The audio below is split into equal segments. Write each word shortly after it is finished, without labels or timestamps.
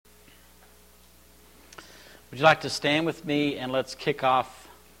Would you like to stand with me and let's kick off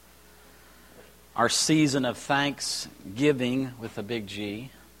our season of thanksgiving with a big G.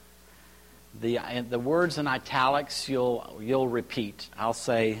 The words in italics you'll repeat. I'll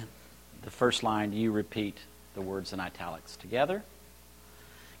say the first line, you repeat the words in italics. Together?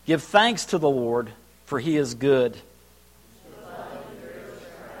 Give thanks to the Lord, for He is good.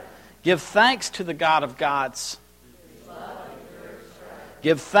 Give thanks to the God of gods.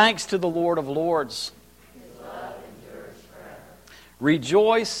 Give thanks to the Lord of lords.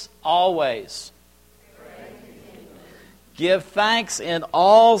 Rejoice always. Give thanks in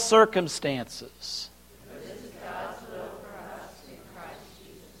all circumstances.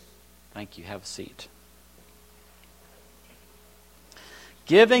 Thank you. Have a seat.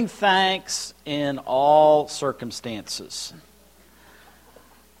 Giving thanks in all circumstances.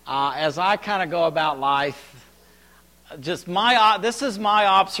 As I kind of go about life, this is my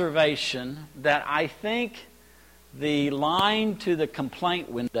observation that I think the line to the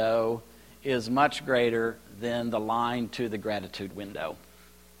complaint window is much greater than the line to the gratitude window.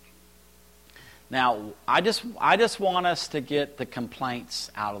 Now, I just want us to get the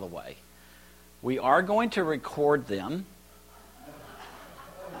complaints out of the way. We are going to record them.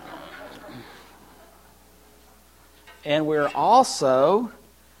 And we're also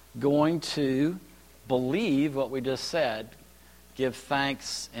going to believe what we just said. Give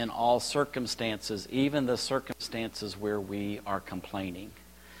thanks in all circumstances, even the circumstances where we are complaining.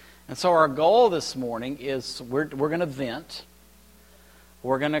 And so our goal this morning is we're going to vent,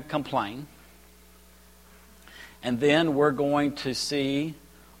 we're going to complain, and then we're going to see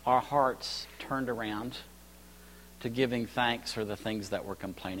our hearts turned around to giving thanks for the things that we're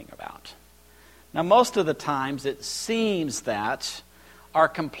complaining about. Now, most of the times it seems that our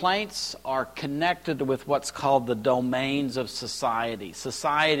complaints are connected with what's called the domains of society.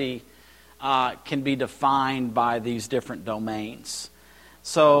 Society can be defined by these different domains.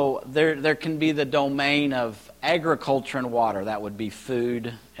 So there can be the domain of agriculture and water. That would be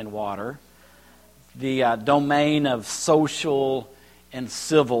food and water. The domain of social and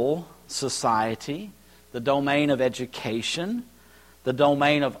civil society. The domain of education. The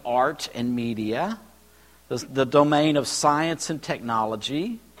domain of art and media. The domain of science and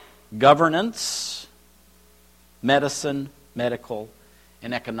technology, governance, medicine, medical,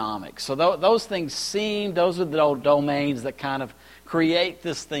 and economics. So those are the domains that kind of create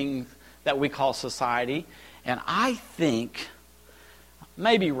this thing that we call society. And I think,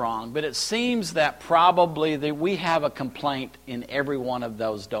 maybe wrong, but it seems that probably we have a complaint in every one of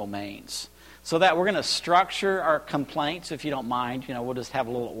those domains. So that we're going to structure our complaints, if you don't mind. We'll just have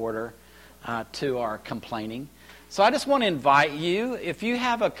a little order to our complaining. So I just want to invite you, if you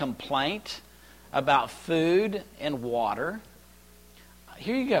have a complaint about food and water,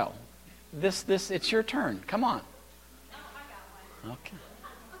 here you go. It's your turn. Come on. Oh, I got one. Okay.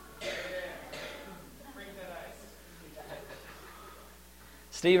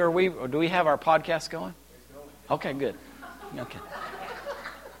 Steve, do we have our podcast going? Okay, good. Okay.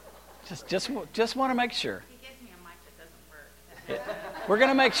 Just want to make sure. He gives me a mic that doesn't work. We're going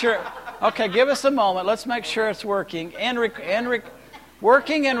to make sure. Okay, give us a moment. Let's make sure it's working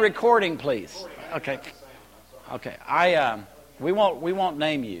working and recording, please. Okay. Okay. We won't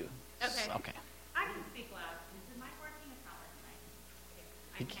name you. Okay. I can speak loud. Is the mic working? It's not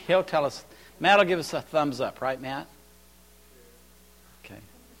working. Okay. He'll tell us. Matt will give us a thumbs up, right, Matt? Okay.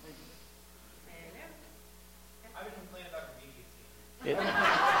 I've been complaining about the media team.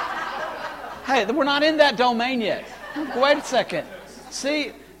 Hey, we're not in that domain yet. Wait a second.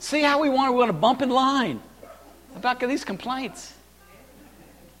 See how we want to bump in line about these complaints.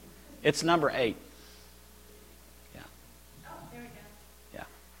 It's number 8. Yeah. Oh, there we go. Yeah.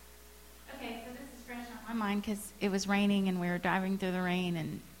 Okay, so this is fresh on my mind because it was raining and we were driving through the rain,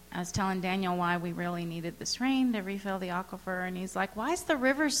 and I was telling Daniel why we really needed this rain to refill the aquifer, and he's like, "Why is the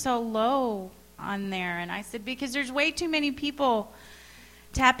river so low on there?" And I said, "Because there's way too many people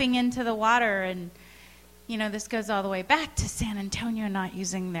tapping into the water." And this goes all the way back to San Antonio not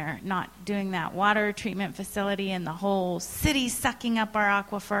doing that water treatment facility, and the whole city sucking up our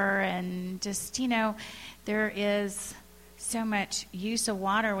aquifer, and just, there is so much use of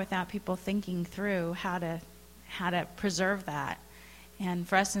water without people thinking through how to preserve that. And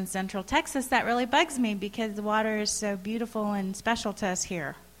for us in Central Texas, that really bugs me because the water is so beautiful and special to us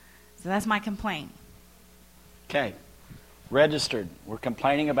here. So that's my complaint. Okay. Registered. We're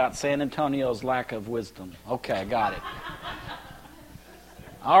complaining about San Antonio's lack of wisdom. Okay, I got it.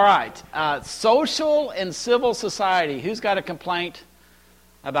 All right. Social and civil society. Who's got a complaint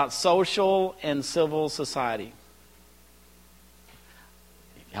about social and civil society?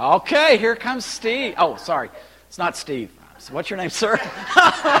 Okay, here comes Steve. Oh, sorry. It's not Steve. So what's your name, sir?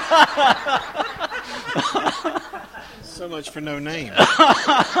 So much for no name.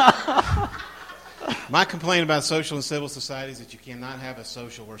 My complaint about social and civil society is that you cannot have a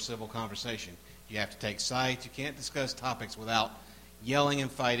social or civil conversation. You have to take sides. You can't discuss topics without yelling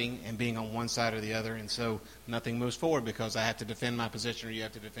and fighting and being on one side or the other, and so nothing moves forward because I have to defend my position or you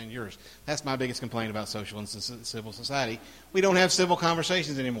have to defend yours. That's my biggest complaint about social and civil society. We don't have civil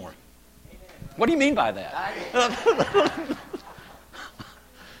conversations anymore. What do you mean by that?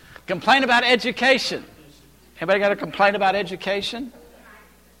 Complain about education. Anybody got a complaint about education?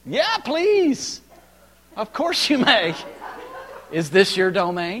 Yeah, please. Of course you may. Is this your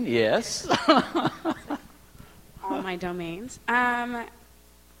domain? Yes. All my domains.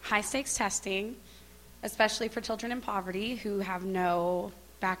 High stakes testing, especially for children in poverty who have no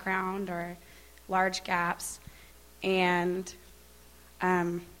background or large gaps, and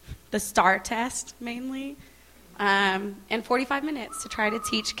the STAR test mainly, and 45 minutes to try to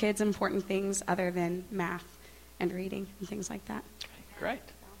teach kids important things other than math and reading and things like that. Great.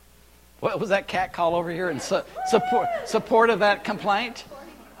 What was that cat call over here in support of that complaint?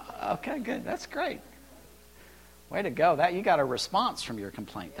 Okay, good. That's great. Way to go. That you got a response from your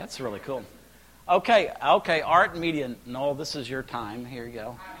complaint. That's really cool. Okay, art and media. Noel, this is your time. Here you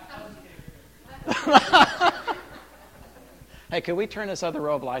go. Hey, could we turn this other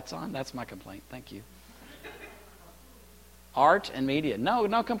row of lights on? That's my complaint. Thank you. Art and media.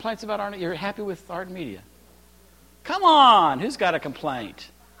 No complaints about art. You're happy with art and media? Come on. Who's got a complaint?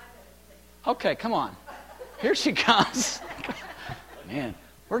 Okay, come on. Here she comes. Man,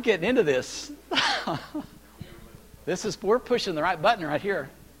 we're getting into this. We're pushing the right button right here.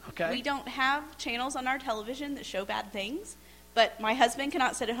 Okay. We don't have channels on our television that show bad things, but my husband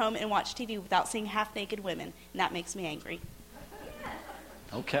cannot sit at home and watch TV without seeing half-naked women, and that makes me angry.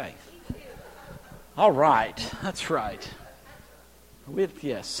 Okay. All right. That's right.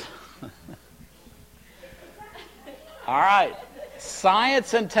 Yes. All right.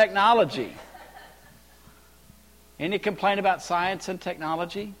 Science and technology. Any complaint about science and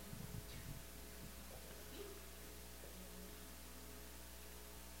technology?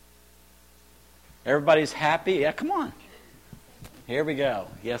 Everybody's happy? Yeah, come on. Here we go.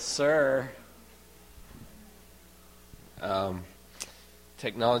 Yes, sir.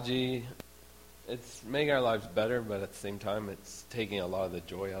 Technology, it's making our lives better, but at the same time, it's taking a lot of the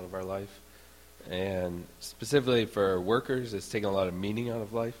joy out of our life. And specifically for workers, it's taking a lot of meaning out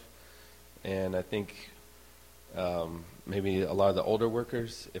of life. And I think maybe a lot of the older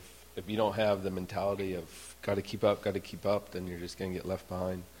workers, if you don't have the mentality of got to keep up, then you're just going to get left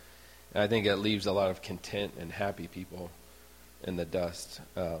behind. And I think it leaves a lot of content and happy people in the dust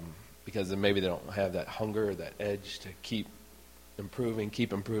because then maybe they don't have that hunger or that edge to keep improving.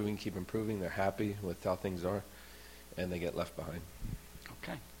 They're happy with how things are, and they get left behind.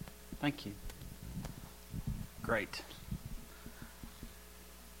 Okay. Thank you. Great.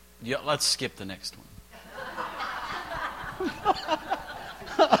 Yeah, let's skip the next one.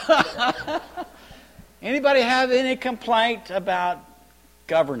 Anybody have any complaint about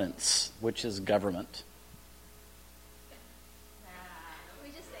governance, which is government? We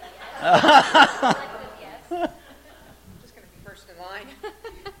just say yes. Yes. Just going to be first in line.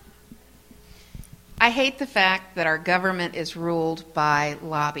 I hate the fact that our government is ruled by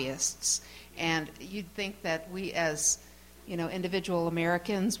lobbyists, and you'd think that we as individual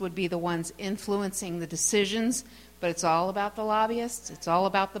Americans would be the ones influencing the decisions, but it's all about the lobbyists, it's all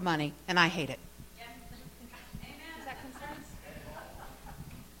about the money, and I hate it. Yes. Amen. Is that concerns?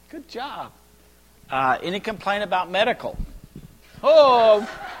 Good job. Any complaint about medical? Oh,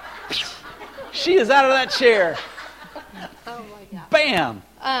 she is out of that chair. Oh my God. Bam.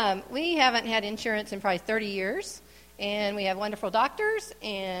 We haven't had insurance in probably 30 years, and we have wonderful doctors,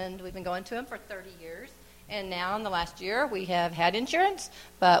 and we've been going to them for 30 years. And now in the last year, we have had insurance,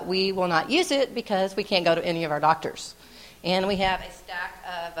 but we will not use it because we can't go to any of our doctors. And we have a stack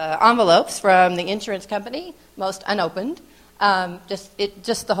of envelopes from the insurance company, most unopened.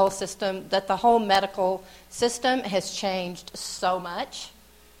 Just the whole system, that the whole medical system has changed so much,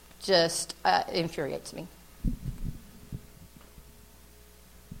 just infuriates me.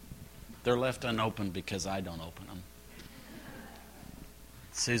 They're left unopened because I don't open them.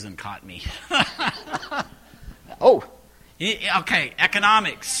 Susan caught me. Oh, okay,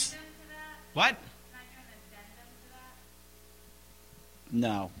 economics. What?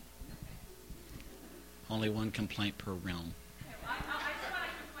 No. Only one complaint per realm. I just want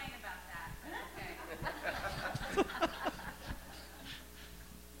to complain about that.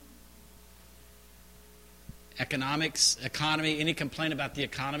 Okay. economy. Any complaint about the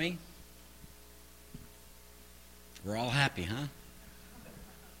economy? We're all happy, huh?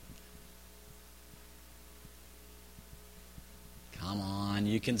 Come on,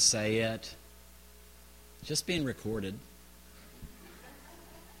 you can say it. Just being recorded.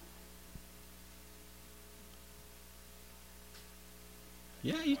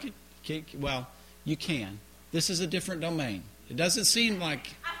 Yeah, you could. Well, you can. This is a different domain. It doesn't seem like.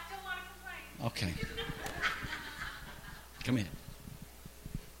 I still want to complain. Okay. Come in.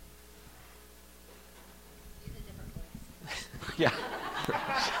 Yeah.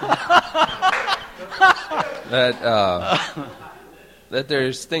 That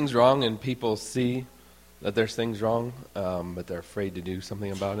there's things wrong and people see that there's things wrong, but they're afraid to do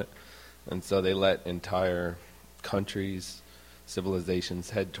something about it. And so they let entire countries, civilizations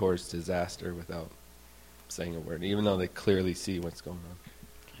head towards disaster without saying a word, even though they clearly see what's going on.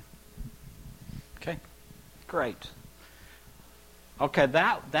 Okay. Great. Okay,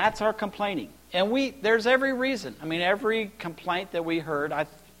 that's our complaining. And there's every reason. I mean, every complaint that we heard,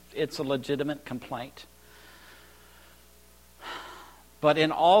 it's a legitimate complaint. But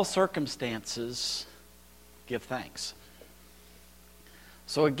in all circumstances, give thanks.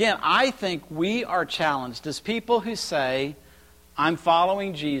 So again, I think we are challenged as people who say, I'm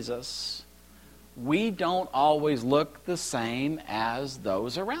following Jesus. We don't always look the same as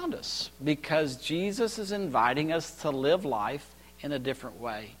those around us because Jesus is inviting us to live life in a different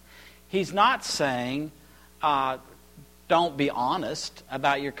way. He's not saying, don't be honest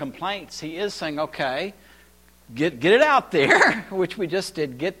about your complaints. He is saying, okay, get it out there, which we just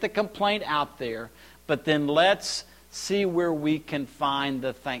did. Get the complaint out there. But then let's see where we can find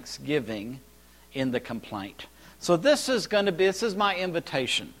the thanksgiving in the complaint. So this is my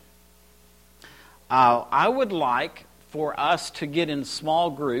invitation. I would like for us to get in small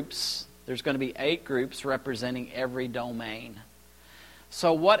groups. There's going to be 8 groups representing every domain.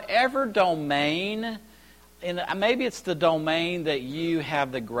 So whatever domain, and maybe it's the domain that you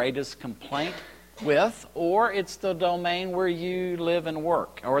have the greatest complaint with, or it's the domain where you live and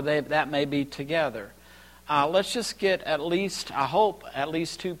work, or that may be together. Let's just get at least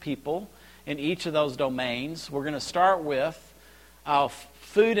 2 people in each of those domains. We're going to start with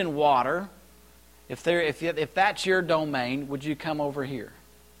food and water. If that's your domain, would you come over here?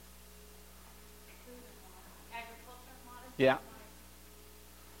 Yeah.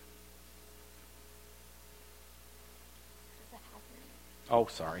 Oh,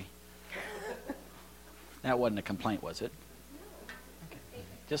 sorry. That wasn't a complaint, was it?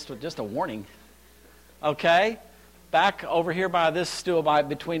 Okay. Just a warning. Okay. Back over here by this stool,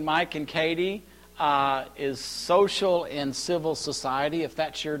 between Mike and Katie, is social and civil society. If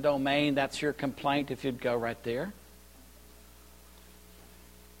that's your domain, that's your complaint, if you'd go right there.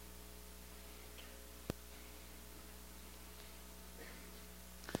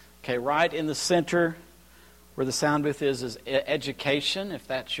 Okay, right in the center where the sound booth is education. If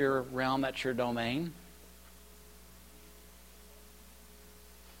that's your realm, that's your domain.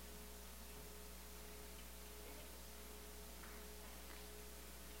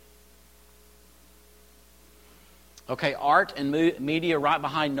 Okay, art and media right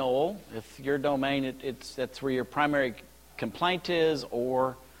behind Noel. If your domain, that's where your primary complaint is,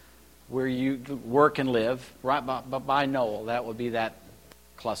 or where you work and live, right by Noel. That would be that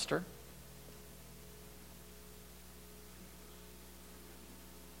cluster.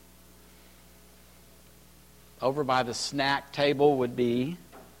 Over by the snack table would be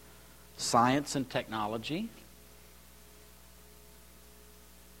science and technology.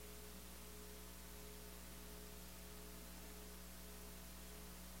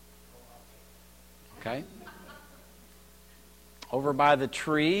 Okay. Over by the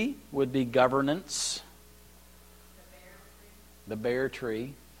tree would be governance. The bear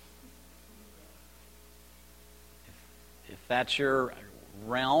tree. If that's your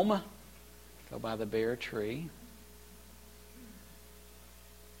realm, go by the bear tree.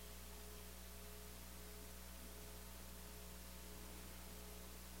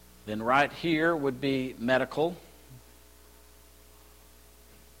 Then right here would be medical.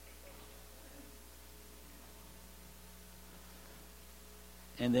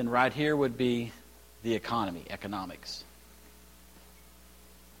 And then right here would be the economy, economics.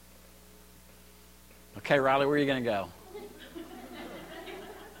 Okay, Riley, where are you going to go?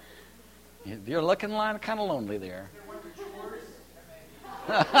 You're looking kind of lonely there.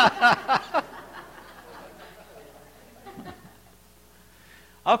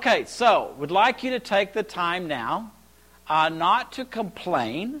 Okay, so would like you to take the time now not to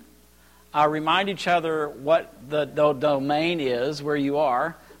complain. Remind each other what the domain is where you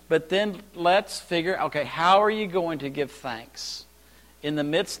are, But then let's figure, okay, how are you going to give thanks? In the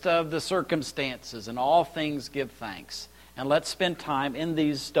midst of the circumstances and all things, give thanks. And let's spend time in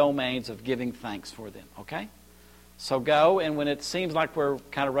these domains of giving thanks for them, okay? So go, and when it seems like we're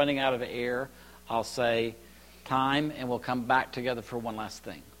kind of running out of air, I'll say time, and we'll come back together for one last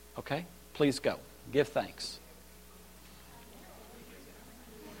thing, okay? Please go. Give thanks.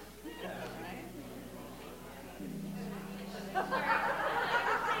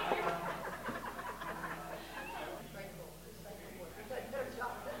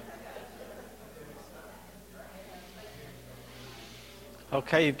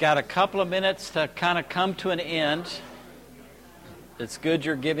 Okay, you've got a couple of minutes to kind of come to an end. It's good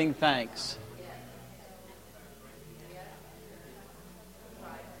you're giving thanks.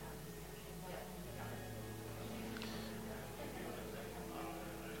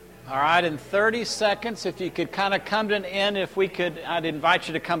 All right, in 30 seconds, if you could kind of come to an end, I'd invite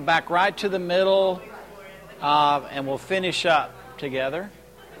you to come back right to the middle, and we'll finish up together.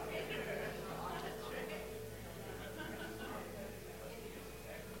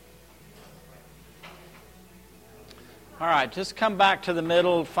 All right, just come back to the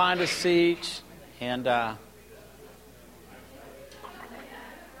middle, find a seat, and all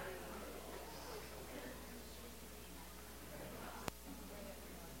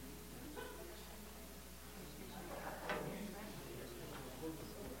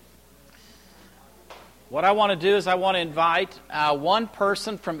what I want to do is I want to invite one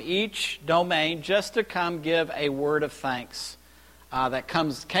person from each domain just to come give a word of thanks that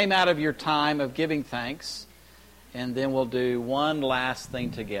came out of your time of giving thanks. And then we'll do one last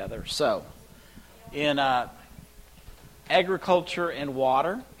thing together. So, in agriculture and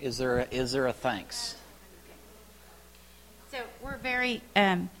water, is there a thanks? So we're very,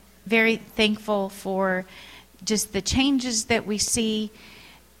 very thankful for just the changes that we see,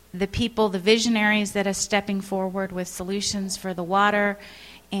 the people, the visionaries that are stepping forward with solutions for the water,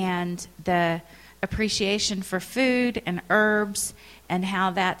 and the appreciation for food and herbs, and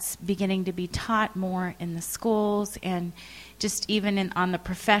how that's beginning to be taught more in the schools, and just even on the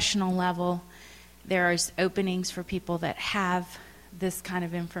professional level, there's openings for people that have this kind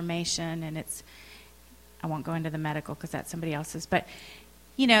of information, and I won't go into the medical because that's somebody else's, but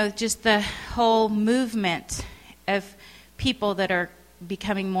just the whole movement of people that are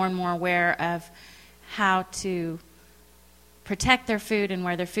becoming more and more aware of how to protect their food and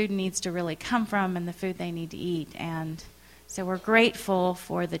where their food needs to really come from and the food they need to eat. And so we're grateful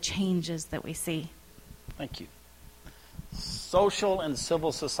for the changes that we see. Thank you. Social and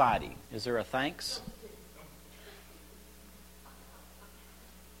civil society. Is there a thanks?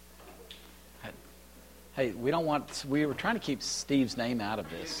 Hey, we were trying to keep Steve's name out of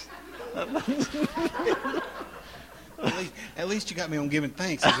this. At least you got me on giving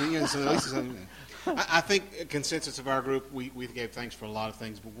thanks. So at least I think a consensus of our group, we gave thanks for a lot of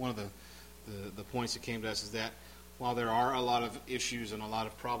things, but one of the points that came to us is that while there are a lot of issues and a lot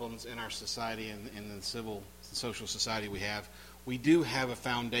of problems in our society and in the civil and social society we do have a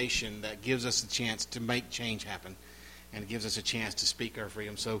foundation that gives us a chance to make change happen and gives us a chance to speak our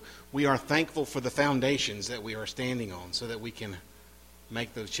freedom. So we are thankful for the foundations that we are standing on so that we can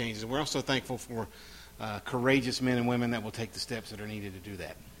make those changes. And we're also thankful for courageous men and women that will take the steps that are needed to do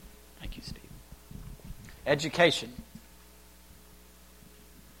that. Thank you, Steve. Education.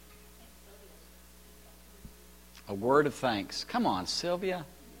 A word of thanks. Come on, Sylvia.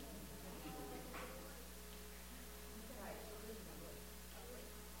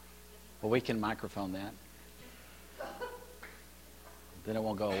 Well, we can microphone that. Then it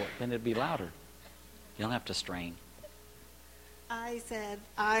won't go. Then it'd be louder. You don't have to strain. I said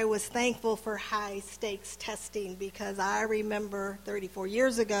I was thankful for high-stakes testing because I remember 34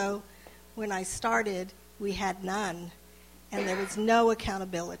 years ago when I started, we had none, and there was no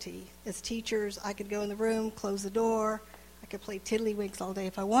accountability. As teachers, I could go in the room, close the door, I could play tiddlywinks all day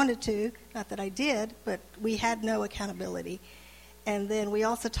if I wanted to, not that I did, but we had no accountability. And then we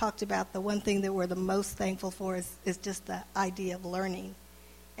also talked about the one thing that we're the most thankful for is just the idea of learning,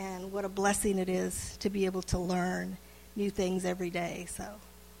 and what a blessing it is to be able to learn new things every day. So,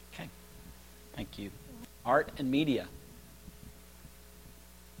 okay, thank you. Art and media.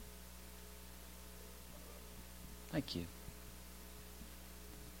 Thank you.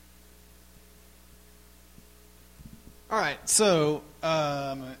 All right, so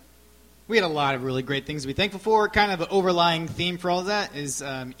we had a lot of really great things to be thankful for. Kind of an overlying theme for all of that is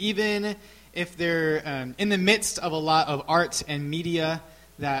even if they're in the midst of a lot of art and media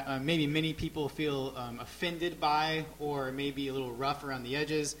that maybe many people feel offended by or maybe a little rough around the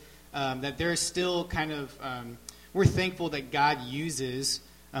edges, that there's still kind of, we're thankful that God uses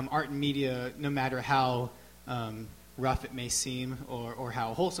art and media, no matter how rough it may seem or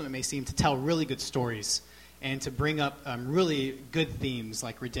how wholesome it may seem, to tell really good stories and to bring up really good themes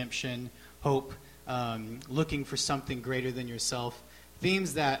like redemption, hope, looking for something greater than yourself,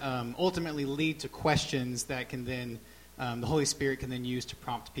 themes that ultimately lead to questions that can then, the Holy Spirit can then use to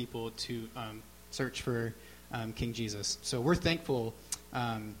prompt people to search for King Jesus. So we're thankful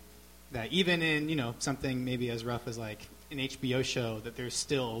that even in, something maybe as rough as like an HBO show, that there's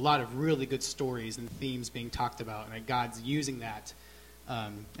still a lot of really good stories and themes being talked about, and that God's using that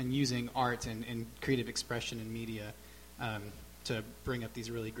and using art and creative expression in media to bring up these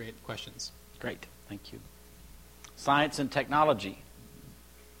really great questions. Great, thank you. Science and technology.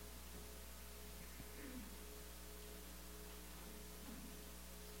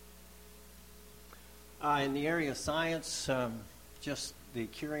 In the area of science, just the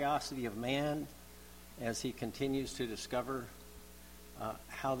curiosity of man as he continues to discover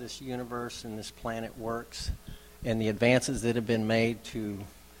how this universe and this planet works, and the advances that have been made to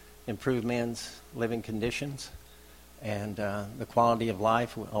improve man's living conditions and the quality of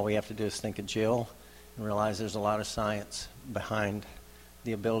life. All we have to do is think of Jill and realize there's a lot of science behind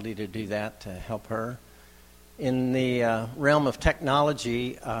the ability to do that to help her. In the realm of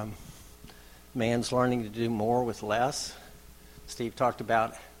technology, man's learning to do more with less. Steve talked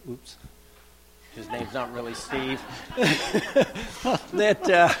about, his name's not really Steve,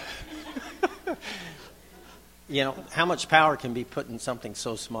 that, how much power can be put in something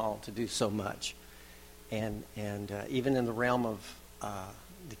so small to do so much. And even in the realm of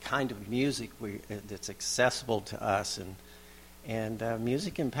the kind of music that's accessible to us, and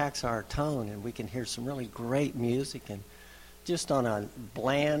music impacts our tone, and we can hear some really great music, and just on a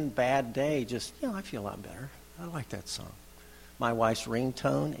bland, bad day, I feel a lot better. I like that song. My wife's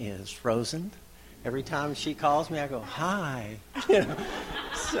ringtone is Frozen. Every time she calls me, I go, hi.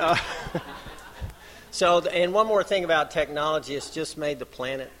 So, and one more thing about technology, it's just made the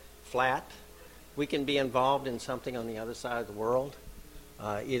planet flat. We can be involved in something on the other side of the world.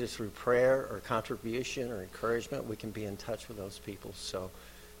 Either through prayer or contribution or encouragement, we can be in touch with those people. So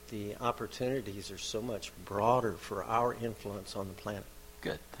the opportunities are so much broader for our influence on the planet.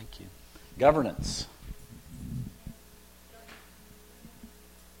 Good, thank you. Governance.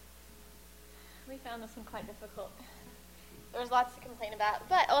 We found this one quite difficult. There's lots to complain about,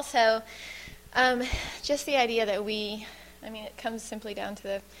 but also just the idea that it comes simply down to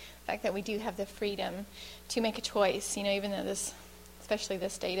the fact that we do have the freedom to make a choice, even though especially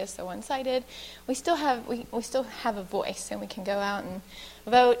this data is so one-sided, we still have a voice, and we can go out and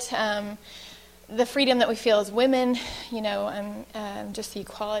vote. The freedom that we feel as women, just the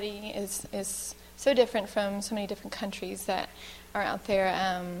equality is so different from so many different countries that are out there.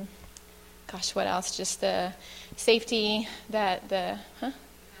 What else? Just the safety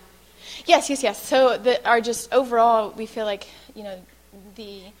Yes. So just overall, we feel like,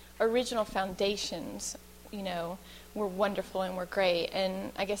 the original foundations, were wonderful and were great.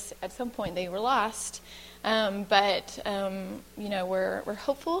 And I guess at some point they were lost. But we're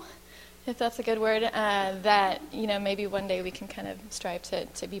hopeful, if that's a good word, that, maybe one day we can kind of strive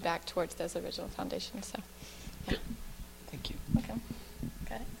to be back towards those original foundations. So, yeah. Thank you. Okay.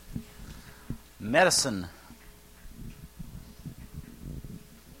 Got it. Medicine.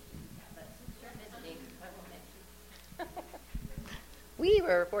 We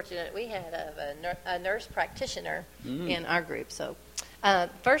were fortunate. We had a nurse practitioner in our group. So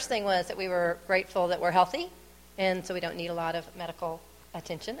first thing was that we were grateful that we're healthy, and so we don't need a lot of medical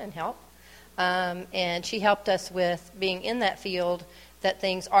attention and help. And she helped us with being in that field, that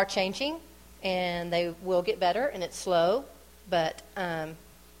things are changing, and they will get better, and it's slow, but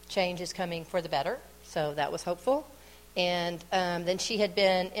change is coming for the better. So that was hopeful. And then she had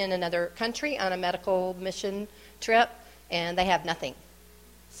been in another country on a medical mission trip, and they have nothing.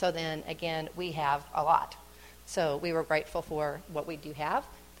 So then, again, we have a lot. So we were grateful for what we do have,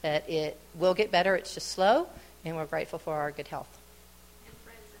 that it will get better, it's just slow, and we're grateful for our good health. And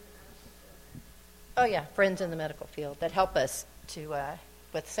friends in the medical field. Oh, yeah, friends in the medical field that help us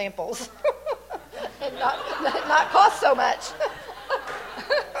with samples and not cost so much.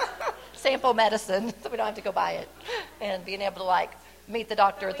 Sample medicine, so we don't have to go buy it. And being able to, meet the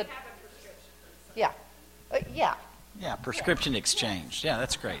doctor at the... Yeah. Yeah. Yeah, prescription exchange. Yeah,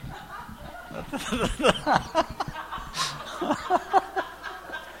 that's great.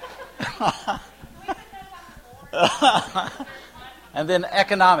 And then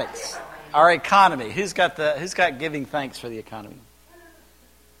economics, our economy. Who's got giving thanks for the economy?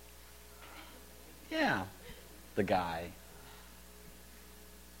 Yeah, the guy.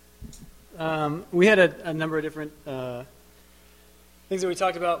 We had a number of different things that we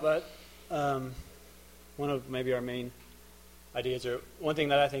talked about, but one of maybe our main ideas, or one thing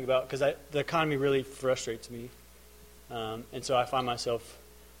that I think about, because the economy really frustrates me, and so I find myself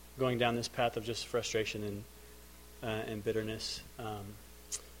going down this path of just frustration and bitterness.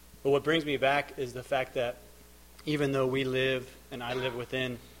 But what brings me back is the fact that even though we live, and I live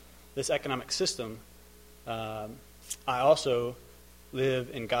within this economic system, I also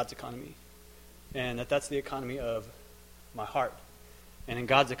live in God's economy, and that's the economy of my heart. And in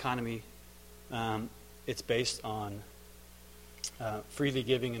God's economy, it's based on freely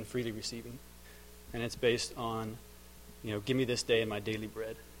giving and freely receiving, and it's based on, give me this day and my daily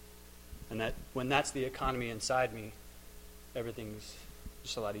bread. And that when that's the economy inside me, everything's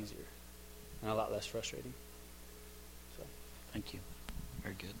just a lot easier and a lot less frustrating. So, thank you.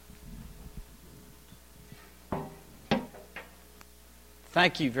 Very good.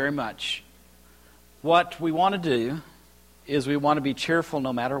 Thank you very much. What we want to do is we want to be cheerful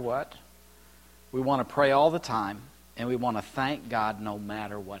no matter what. We want to pray all the time, and we want to thank God no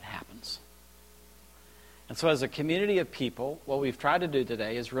matter what happens. And so as a community of people, what we've tried to do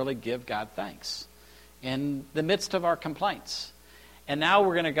today is really give God thanks in the midst of our complaints. And now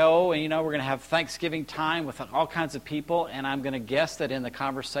we're going to go and, we're going to have Thanksgiving time with all kinds of people, and I'm going to guess that in the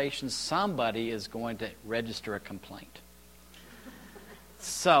conversation somebody is going to register a complaint.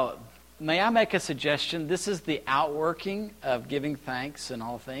 So may I make a suggestion? This is the outworking of giving thanks in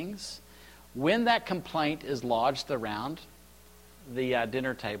all things. When that complaint is lodged around the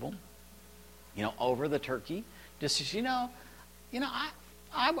dinner table, over the turkey, just as I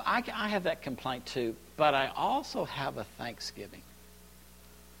have that complaint too, but I also have a thanksgiving.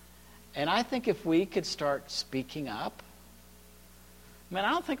 And I think if we could start speaking up, I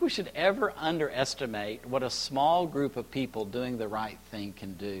don't think we should ever underestimate what a small group of people doing the right thing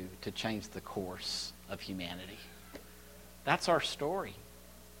can do to change the course of humanity. That's our story.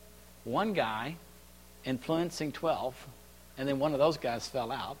 One guy influencing 12, and then one of those guys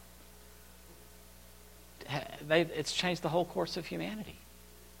fell out. It's changed the whole course of humanity.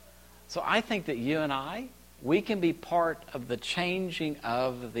 So I think that you and we can be part of the changing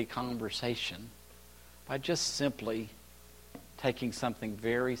of the conversation by just simply taking something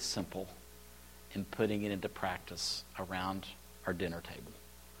very simple and putting it into practice around our dinner table.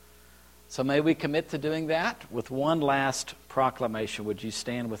 So may we commit to doing that with one last proclamation. Would you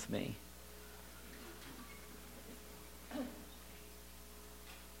stand with me?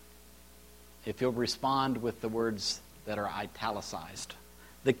 If you'll respond with the words that are italicized.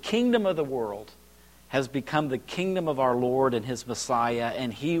 The kingdom of the world has become the kingdom of our Lord and His Messiah,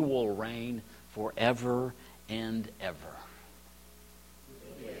 and He will reign forever and ever.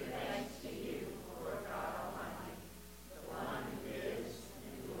 We give thanks to you, Lord God Almighty, the one who is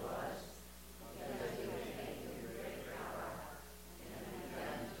and who was, because you have taken your great power and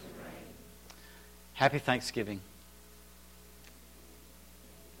begun to reign. Happy Thanksgiving.